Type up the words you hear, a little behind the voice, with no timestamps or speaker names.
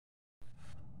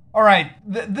All right,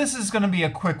 this is going to be a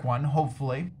quick one,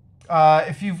 hopefully.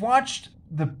 If you've watched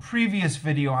the previous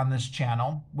video on this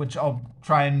channel, which I'll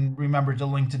try and remember to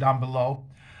link to down below,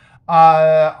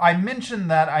 I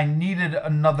mentioned that I needed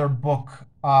another book,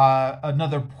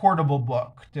 another portable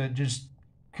book to just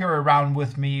carry around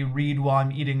with me, read while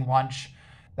I'm eating lunch,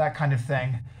 that kind of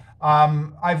thing.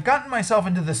 I've gotten myself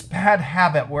into this bad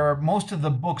habit where most of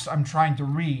the books I'm trying to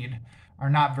read are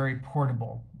not very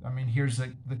portable. I mean, here's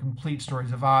the complete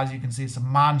stories of Oz. You can see it's a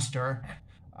monster.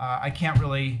 I can't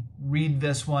really read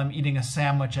this while I'm eating a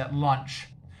sandwich at lunch.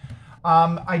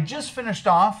 I just finished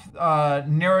off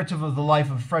Narrative of the Life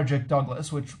of Frederick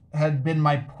Douglass, which had been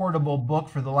my portable book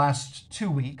for the last 2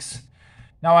 weeks.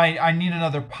 Now I need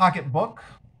another pocket book.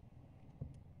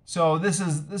 So this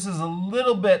is a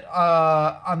little bit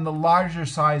on the larger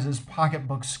size as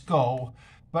pocketbooks go,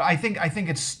 but I think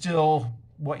it's still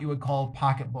what you would call a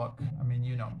pocketbook. I mean,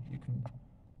 you know, you can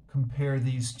compare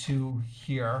these two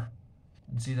here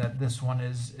and see that this one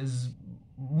is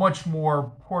much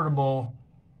more portable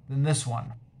than this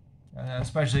one,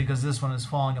 especially because this one is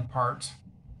falling apart.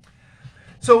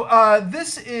 So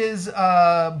this is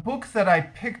a book that I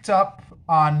picked up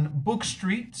on Book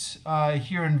Street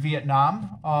here in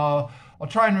Vietnam. I'll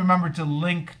try and remember to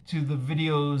link to the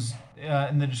videos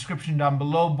in the description down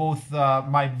below, both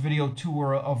my video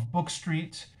tour of Book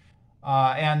Street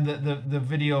and the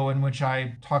video in which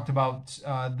I talked about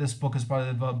this book as part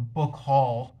of a book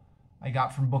haul I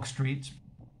got from Book Street.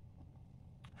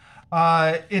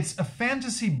 It's a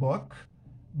fantasy book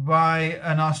by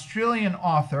an Australian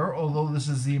author, although this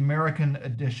is the American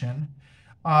edition.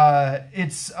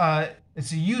 It's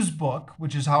a used book,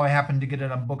 which is how I happened to get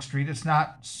it on Book Street. It's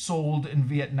not sold in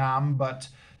Vietnam, but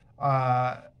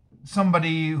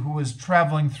somebody who was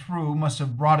traveling through must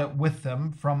have brought it with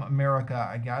them from America,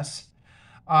 I guess.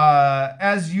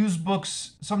 As used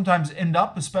books sometimes end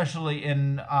up, especially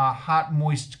in hot,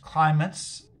 moist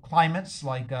climates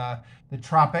like the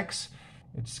tropics.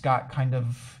 It's got kind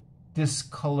of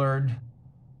discolored,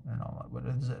 I don't know, what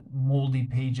is it, moldy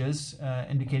pages,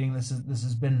 indicating this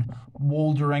has been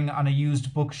moldering on a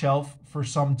used bookshelf for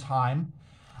some time.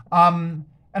 And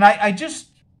I just,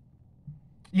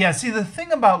 yeah, see, the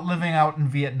thing about living out in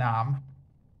Vietnam,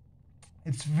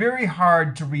 it's very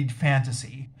hard to read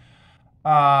fantasy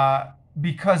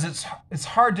because it's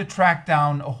hard to track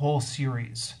down a whole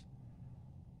series.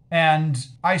 And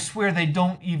I swear they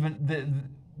don't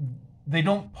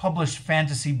publish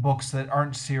fantasy books that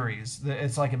aren't series.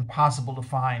 It's like impossible to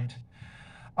find.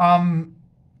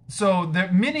 So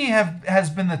many has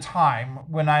been the time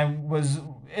when I was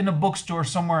in a bookstore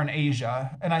somewhere in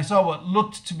Asia and I saw what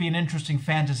looked to be an interesting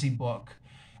fantasy book.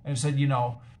 And it said, you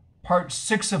know, part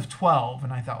 6 of 12.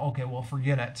 And I thought, okay, well,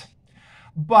 forget it.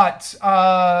 But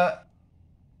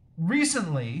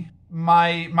recently,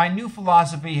 my new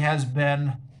philosophy has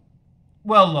been,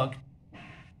 well, look,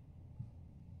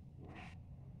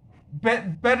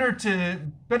 better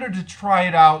to try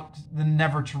it out than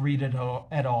never to read it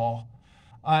at all.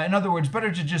 In other words,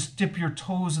 better to just dip your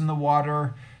toes in the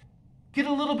water, get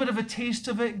a little bit of a taste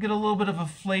of it, get a little bit of a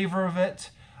flavor of it,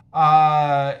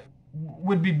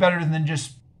 would be better than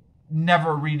just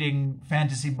never reading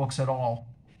fantasy books at all.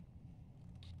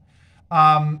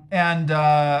 I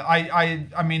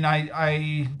mean,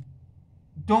 I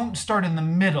don't start in the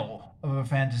middle of a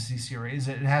fantasy series.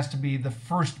 It has to be the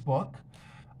first book.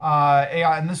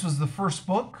 And this was the first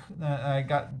book that I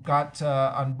got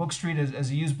on Book Street as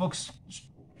a used book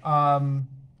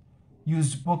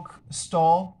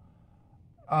stall.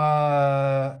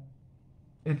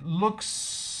 It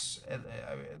looks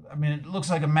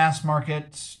like a mass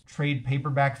market trade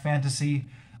paperback fantasy.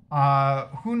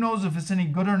 Who knows if it's any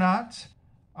good or not?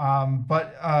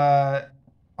 But I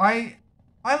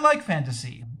like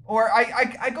fantasy, or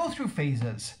I go through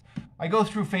phases. I go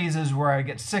through phases where I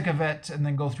get sick of it and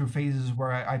then go through phases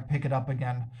where I pick it up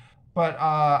again. But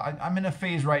I'm in a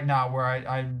phase right now where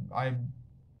I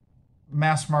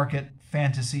mass market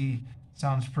fantasy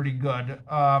sounds pretty good.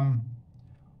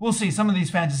 We'll see. Some of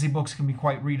these fantasy books can be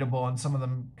quite readable and some of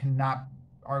them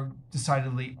are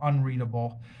decidedly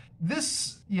unreadable.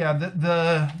 This, yeah,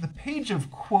 the page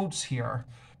of quotes here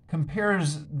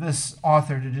compares this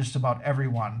author to just about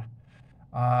everyone.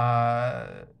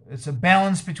 It's a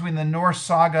balance between the Norse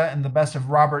saga and the best of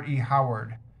Robert E.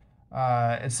 Howard.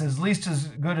 It says least as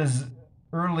good as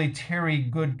early Terry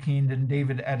Goodkind and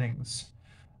David Eddings.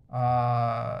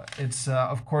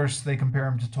 Of course, they compare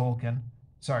him to Tolkien.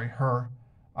 Sorry, her.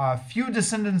 Few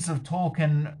descendants of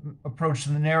Tolkien approach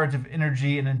the narrative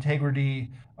energy and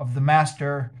integrity of the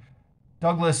master.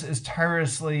 Douglass is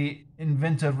tirelessly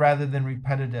inventive rather than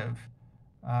repetitive.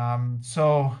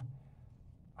 So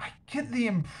get the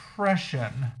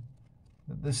impression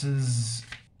that this is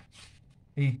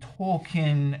a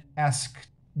Tolkien-esque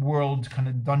world, kind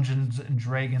of Dungeons and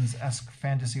Dragons-esque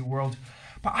fantasy world.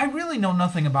 But I really know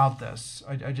nothing about this.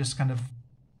 I just kind of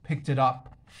picked it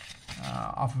up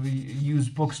off of a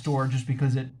used bookstore just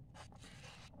because it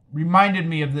reminded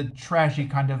me of the trashy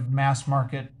kind of mass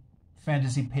market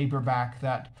fantasy paperback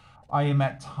that I am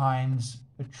at times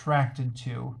attracted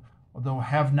to, although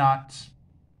have not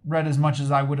read as much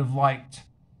as I would have liked.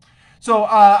 So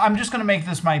I'm just going to make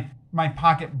this my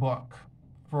pocket book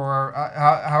for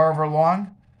however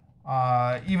long.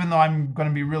 Even though I'm going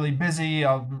to be really busy,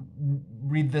 I'll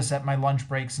read this at my lunch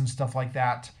breaks and stuff like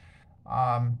that.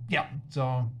 Yeah,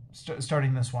 so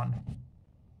starting this one.